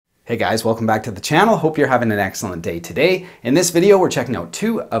Hey guys, welcome back to the channel. Hope you're having an excellent day today. In this video, we're checking out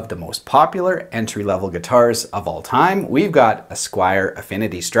two of the most popular entry-level guitars of all time. We've got a Squier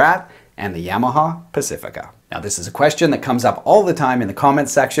Affinity Strat and the Yamaha Pacifica. Now this is a question that comes up all the time in the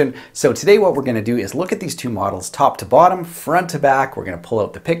comments section. So today what we're gonna do is look at these two models top to bottom, front to back. We're gonna pull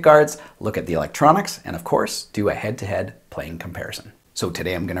out the pick guards, look at the electronics, and of course, do a head-to-head playing comparison. So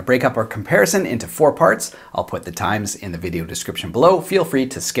today I'm going to break up our comparison into 4 parts. I'll put the times in the video description below. Feel free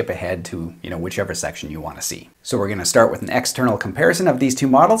to skip ahead to whichever section you want to see. So we're going to start with an external comparison of these two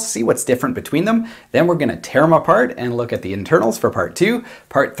models, see what's different between them. Then we're going to tear them apart and look at the internals for part 2.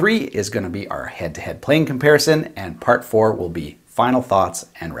 Part 3 is going to be our head-to-head playing comparison, and part 4 will be final thoughts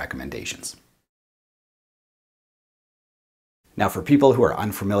and recommendations. Now for people who are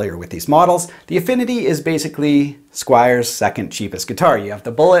unfamiliar with these models, the Affinity is basically Squier's second cheapest guitar. You have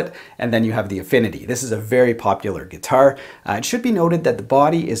the Bullet and then you have the Affinity. This is a very popular guitar. It should be noted that the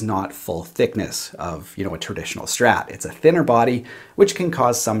body is not full thickness of a traditional Strat. It's a thinner body, which can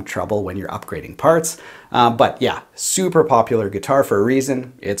cause some trouble when you're upgrading parts. But yeah, super popular guitar for a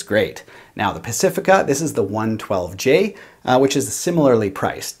reason. It's great. Now the Pacifica, this is the 112J, which is similarly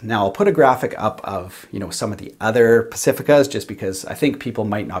priced. Now I'll put a graphic up of some of the other Pacificas just because I think people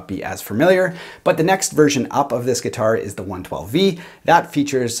might not be as familiar. But the next version up of this guitar is the 112V. That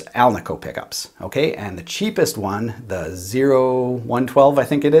features Alnico pickups, okay? And the cheapest one, the 0112, I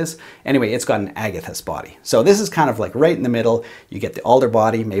think it is. Anyway, it's got an Agathis body. So this is kind of like right in the middle. You get the alder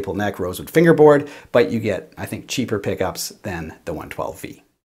body, maple neck, rosewood fingerboard, but you get, I think, cheaper pickups than the 112V.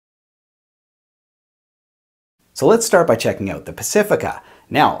 So let's start by checking out the Pacifica.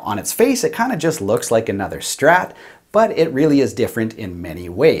 Now, on its face, it kind of just looks like another Strat, but it really is different in many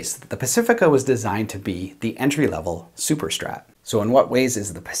ways. The Pacifica was designed to be the entry-level super Strat. So in what ways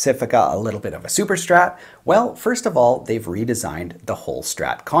is the Pacifica a little bit of a super Strat? Well, first of all, they've redesigned the whole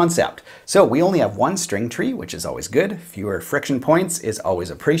Strat concept. So we only have one string tree, which is always good. Fewer friction points is always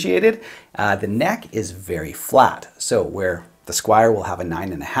appreciated. The neck is very flat. So where the Squier will have a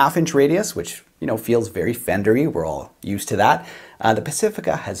 9.5-inch radius, which feels very Fendery, we're all used to that. The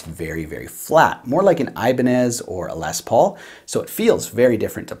Pacifica has very, very flat, more like an Ibanez or a Les Paul, so it feels very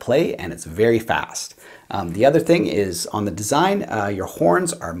different to play and it's very fast. The other thing is on the design, your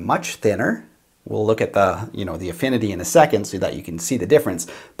horns are much thinner. We'll look at the, the Affinity in a second so that you can see the difference,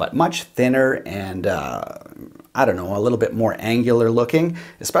 but much thinner and I don't know, a little bit more angular looking,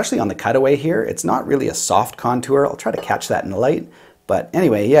 especially on the cutaway here. It's not really a soft contour. I'll try to catch that in the light. But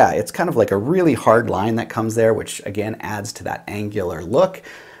anyway, yeah, it's kind of like a really hard line that comes there, which again adds to that angular look.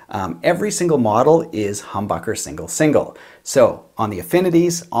 Every single model is humbucker single. So on the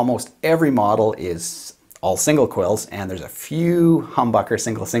Affinities, almost every model is all single coils, and there's a few humbucker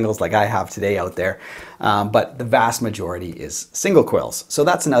singles like I have today out there, but the vast majority is single coils. So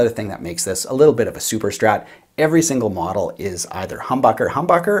that's another thing that makes this a little bit of a super Strat. Every single model is either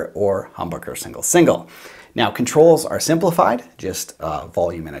humbucker or humbucker single. Now controls are simplified, just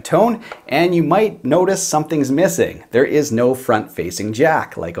volume and a tone, and you might notice something's missing. There is no front-facing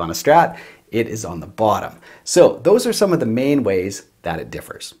jack like on a Strat, it is on the bottom. So those are some of the main ways that it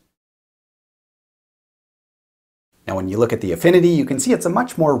differs. Now when you look at the Affinity, you can see it's a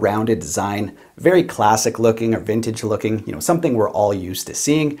much more rounded design, very classic looking or vintage looking, something we're all used to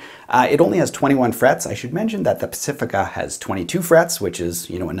seeing. It only has 21 frets. I should mention that the Pacifica has 22 frets, which is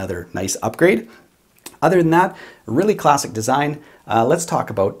another nice upgrade. Other than that, a really classic design. Let's talk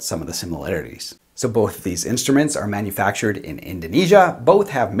about some of the similarities. So both of these instruments are manufactured in Indonesia.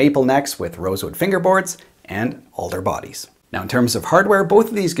 Both have maple necks with rosewood fingerboards and alder bodies. Now in terms of hardware, both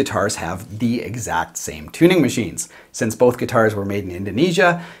of these guitars have the exact same tuning machines. Since both guitars were made in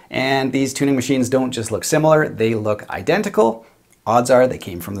Indonesia, and these tuning machines don't just look similar, they look identical. Odds are they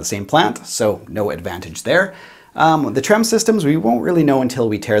came from the same plant, so no advantage there. The trem systems, we won't really know until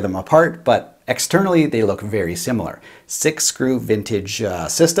we tear them apart, but externally they look very similar. 6-screw vintage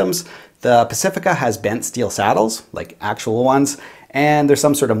systems. The Pacifica has bent steel saddles, like actual ones, and there's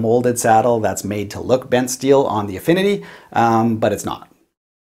some sort of molded saddle that's made to look bent steel on the Affinity, but it's not.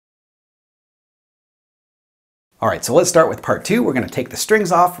 All right, so let's start with part 2. We're going to take the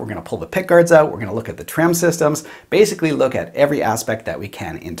strings off, we're going to pull the pick guards out, we're going to look at the trem systems, basically look at every aspect that we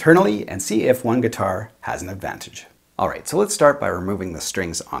can internally and see if one guitar has an advantage. All right, so let's start by removing the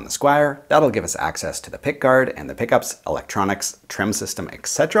strings on the Squier. That'll give us access to the pick guard and the pickups, electronics, trem system,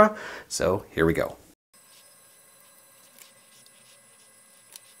 etc. So here we go.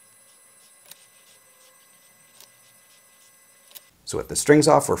 So with the strings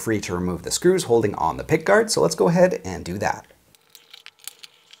off, we're free to remove the screws holding on the pick guard. So let's go ahead and do that.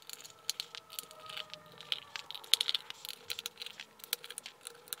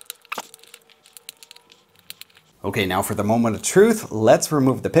 Okay, now for the moment of truth, let's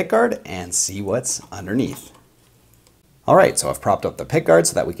remove the pickguard and see what's underneath. All right, so I've propped up the pickguard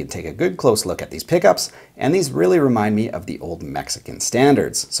so that we can take a good close look at these pickups, and these really remind me of the old Mexican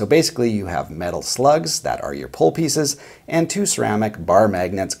standards. So basically you have metal slugs that are your pull pieces and two ceramic bar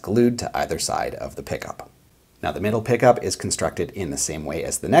magnets glued to either side of the pickup. Now the middle pickup is constructed in the same way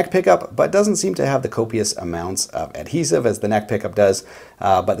as the neck pickup, but doesn't seem to have the copious amounts of adhesive as the neck pickup does,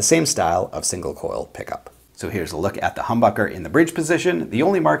 but the same style of single coil pickup. So here's a look at the humbucker in the bridge position. The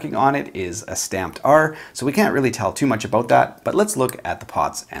only marking on it is a stamped R, so we can't really tell too much about that, but let's look at the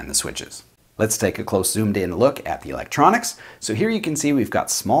pots and the switches. Let's take a close zoomed in look at the electronics. So here you can see we've got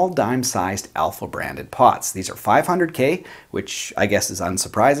small dime-sized Alpha branded pots. These are 500K, which I guess is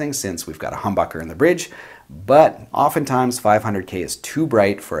unsurprising since we've got a humbucker in the bridge, but oftentimes 500K is too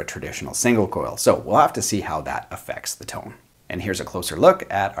bright for a traditional single coil. So we'll have to see how that affects the tone. And here's a closer look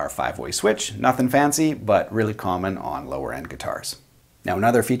at our 5-way switch. Nothing fancy, but really common on lower end guitars. Now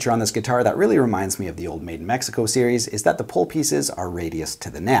another feature on this guitar that really reminds me of the old Made in Mexico series is that the pull pieces are radius to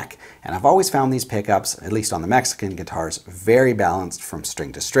the neck. And I've always found these pickups, at least on the Mexican guitars, very balanced from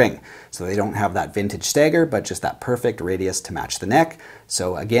string to string. So they don't have that vintage stagger, but just that perfect radius to match the neck.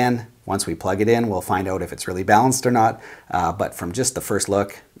 So again, once we plug it in, we'll find out if it's really balanced or not. But from just the first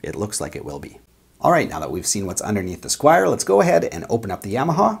look, it looks like it will be. All right, now that we've seen what's underneath the Squier, let's go ahead and open up the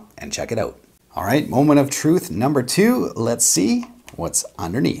Yamaha and check it out. All right, moment of truth number 2. Let's see what's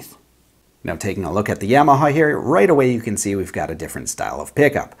underneath. Now taking a look at the Yamaha here, right away you can see we've got a different style of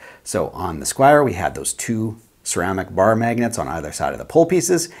pickup. So on the Squier, we had those two ceramic bar magnets on either side of the pull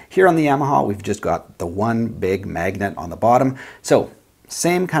pieces. Here on the Yamaha, we've just got the one big magnet on the bottom. So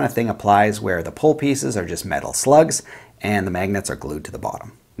same kind of thing applies where the pull pieces are just metal slugs and the magnets are glued to the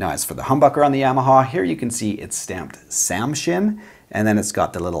bottom. Now as for the humbucker on the Yamaha, here you can see it's stamped Samshin, and then it's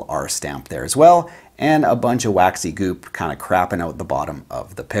got the little R stamp there as well, and a bunch of waxy goop kind of crapping out the bottom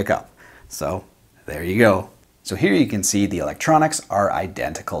of the pickup. So there you go. So here you can see the electronics are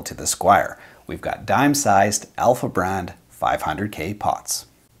identical to the Squier. We've got dime-sized Alpha brand 500K pots.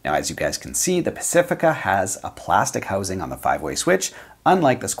 Now as you guys can see, the Pacifica has a plastic housing on the 5-way switch,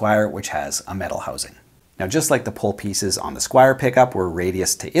 unlike the Squier, which has a metal housing. Now just like the pull pieces on the Squier pickup were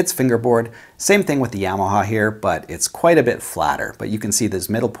radius to its fingerboard, same thing with the Yamaha here, but it's quite a bit flatter. But you can see those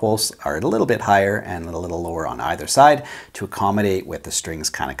middle pulls are a little bit higher and a little lower on either side to accommodate with the strings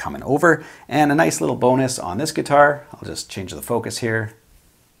kind of coming over. And a nice little bonus on this guitar, I'll just change the focus here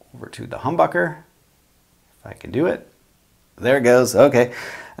over to the humbucker, if I can do it. There it goes, okay.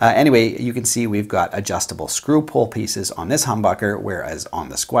 Anyway, you can see we've got adjustable screw pull pieces on this humbucker, whereas on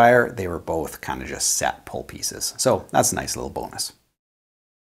the Squier, they were both kind of just set pull pieces. So that's a nice little bonus.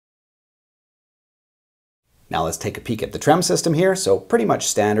 Now let's take a peek at the trem system here. So pretty much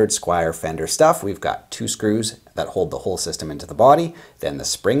standard Squier Fender stuff. We've got 2 screws that hold the whole system into the body, then the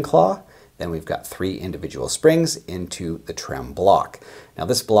spring claw, then we've got 3 individual springs into the trem block. Now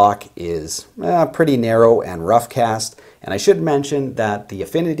this block is pretty narrow and rough cast, and I should mention that the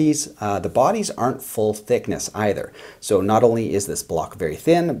Affinities, the bodies aren't full thickness either. So not only is this block very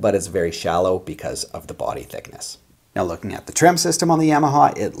thin, but it's very shallow because of the body thickness. Now looking at the trem system on the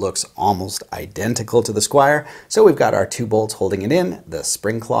Yamaha, it looks almost identical to the Squier. So we've got our 2 bolts holding it in, the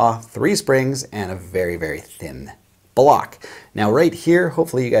spring claw, 3 springs, and a very, very thin block. Now right here,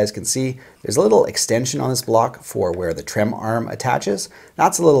 hopefully you guys can see, there's a little extension on this block for where the trem arm attaches.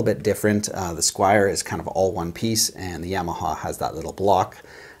 That's a little bit different. The Squier is kind of all one piece and the Yamaha has that little block.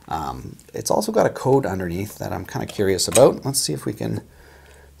 It's also got a code underneath that I'm kind of curious about. Let's see if we can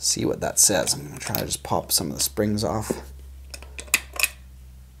see what that says. I'm going to try to just pop some of the springs off.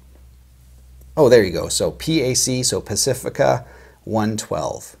 Oh, there you go. So PAC, so Pacifica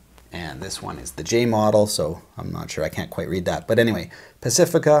 112. And this one is the J model, so I'm not sure, I can't quite read that. But anyway,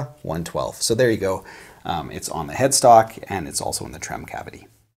 Pacifica 112. So there you go. It's on the headstock and it's also in the trem cavity.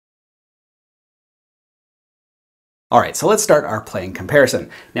 All right, so let's start our playing comparison.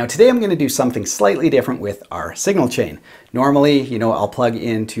 Now today I'm going to do something slightly different with our signal chain. Normally, you know, I'll plug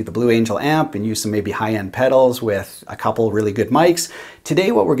into the Blue Angel amp and use some maybe high-end pedals with a couple really good mics.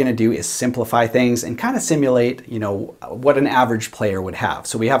 Today what we're going to do is simplify things and kind of simulate, you know, what an average player would have.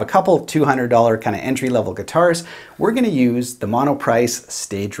 So we have a couple $200 kind of entry-level guitars. We're going to use the Monoprice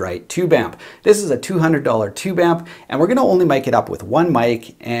Stage Right tube amp. This is a $200 tube amp, and we're going to only mic it up with one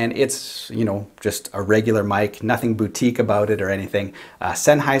mic, and it's, you know, just a regular mic, nothing boutique about it or anything.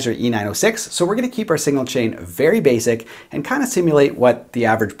 Sennheiser E906. So we're going to keep our signal chain very basic and kind of simulate what the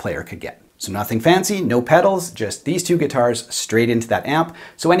average player could get. So nothing fancy, no pedals, just these two guitars straight into that amp.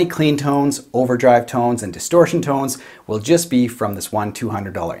 So any clean tones, overdrive tones, and distortion tones will just be from this one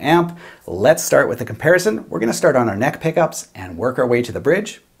 $200 amp. Let's start with a comparison. We're gonna start on our neck pickups and work our way to the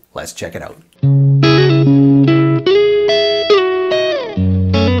bridge. Let's check it out.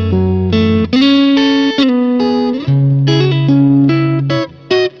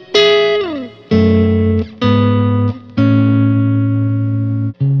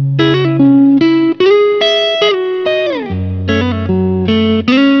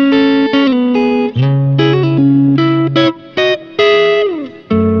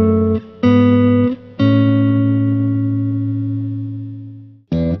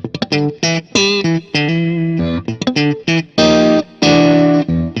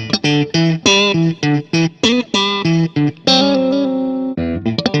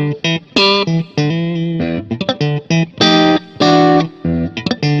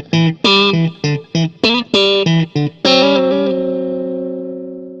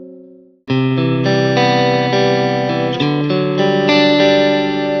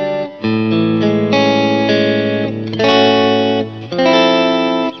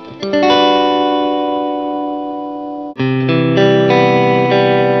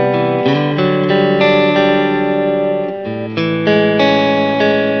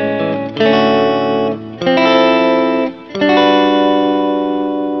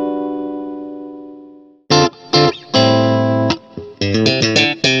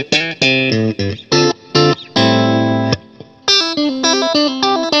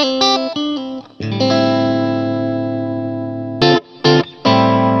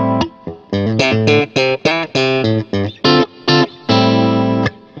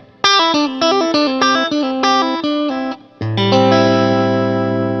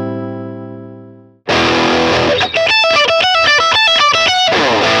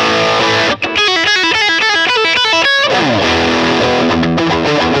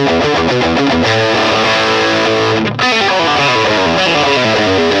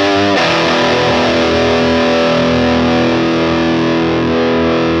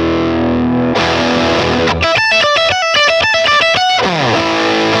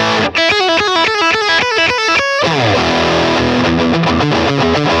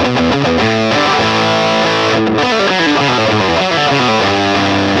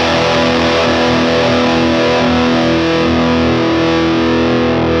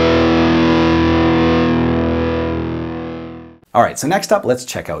 All right, so next up, let's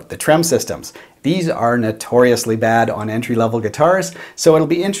check out the trem systems. These are notoriously bad on entry-level guitars, so it'll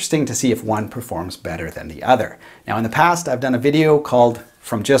be interesting to see if one performs better than the other. Now, in the past, I've done a video called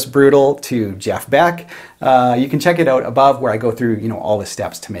From Just Brutal to Jeff Beck. You can check it out above where I go through, all the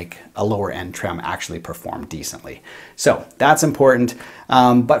steps to make a lower end trem actually perform decently. So that's important.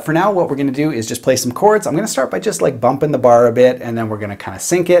 But for now, what we're gonna do is just play some chords. I'm gonna start by just like bumping the bar a bit, and then we're gonna kind of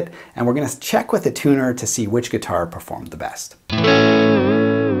sync it, and we're gonna check with the tuner to see which guitar performed the best.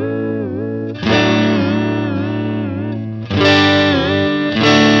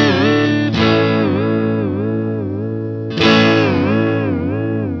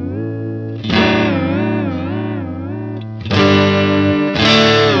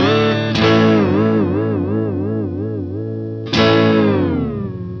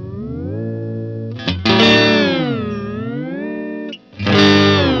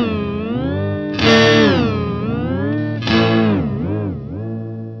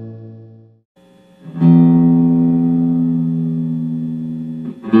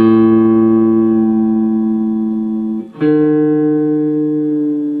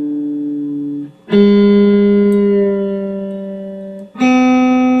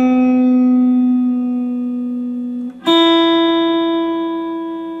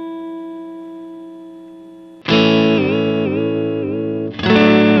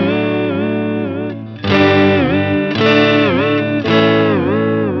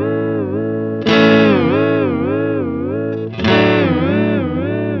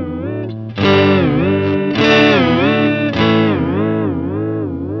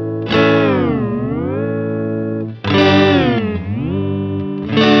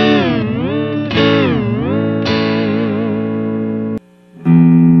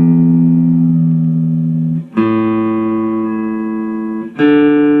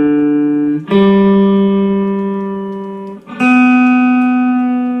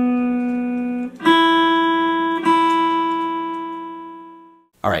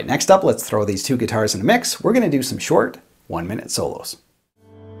 All right, next up, let's throw these two guitars in a mix. We're gonna do some short 1-minute solos.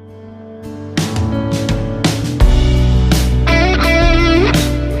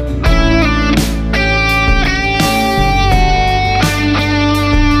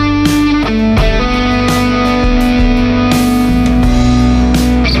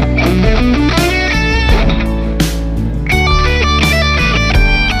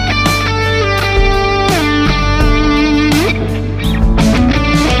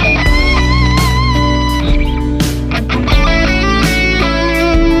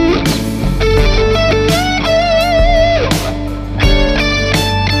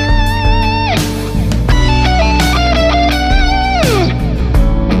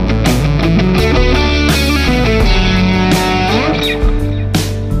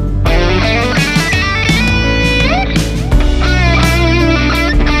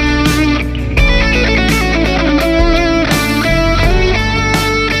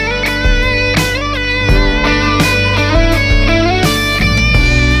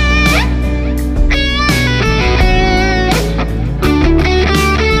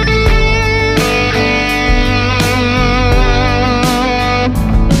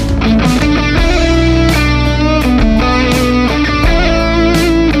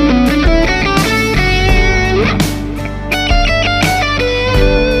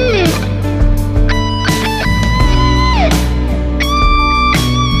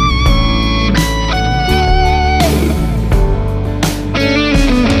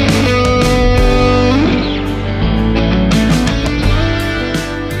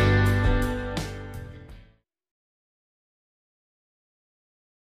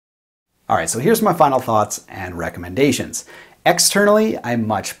 All right, so here's my final thoughts and recommendations. Externally, I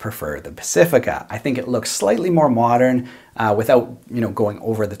much prefer the Pacifica. I think it looks slightly more modern without going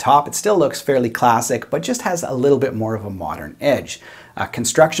over the top. It still looks fairly classic, but just has a little bit more of a modern edge.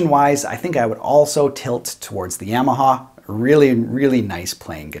 Construction-wise, I think I would also tilt towards the Yamaha. Really, really nice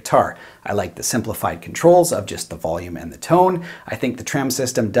playing guitar. I like the simplified controls of just the volume and the tone. I think the trem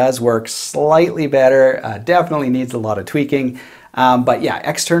system does work slightly better, definitely needs a lot of tweaking. But yeah,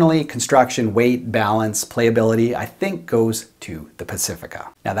 externally, construction, weight, balance, playability, I think goes to the Pacifica.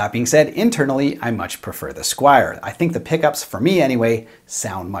 Now that being said, internally, I much prefer the Squier. I think the pickups, for me anyway,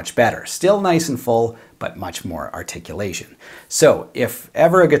 sound much better. Still nice and full, but much more articulation. So if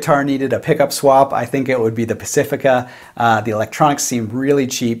ever a guitar needed a pickup swap, I think it would be the Pacifica. The electronics seem really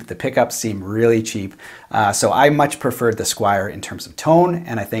cheap. The pickups seem really cheap. So I much preferred the Squier in terms of tone,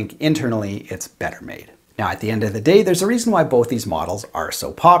 and I think internally it's better made. Now, at the end of the day, there's a reason why both these models are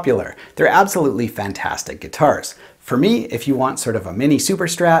so popular. They're absolutely fantastic guitars. For me, if you want sort of a mini super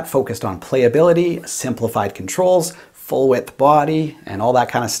strat focused on playability, simplified controls, full width body, and all that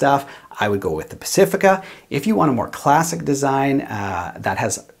kind of stuff, I would go with the Pacifica. If you want a more classic design that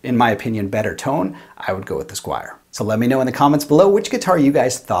has, in my opinion, better tone, I would go with the Squier. So let me know in the comments below which guitar you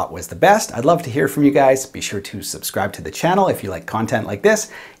guys thought was the best. I'd love to hear from you guys. Be sure to subscribe to the channel if you like content like this.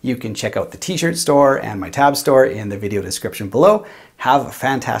 You can check out the t-shirt store and my tab store in the video description below. Have a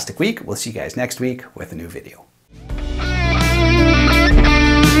fantastic week. We'll see you guys next week with a new video.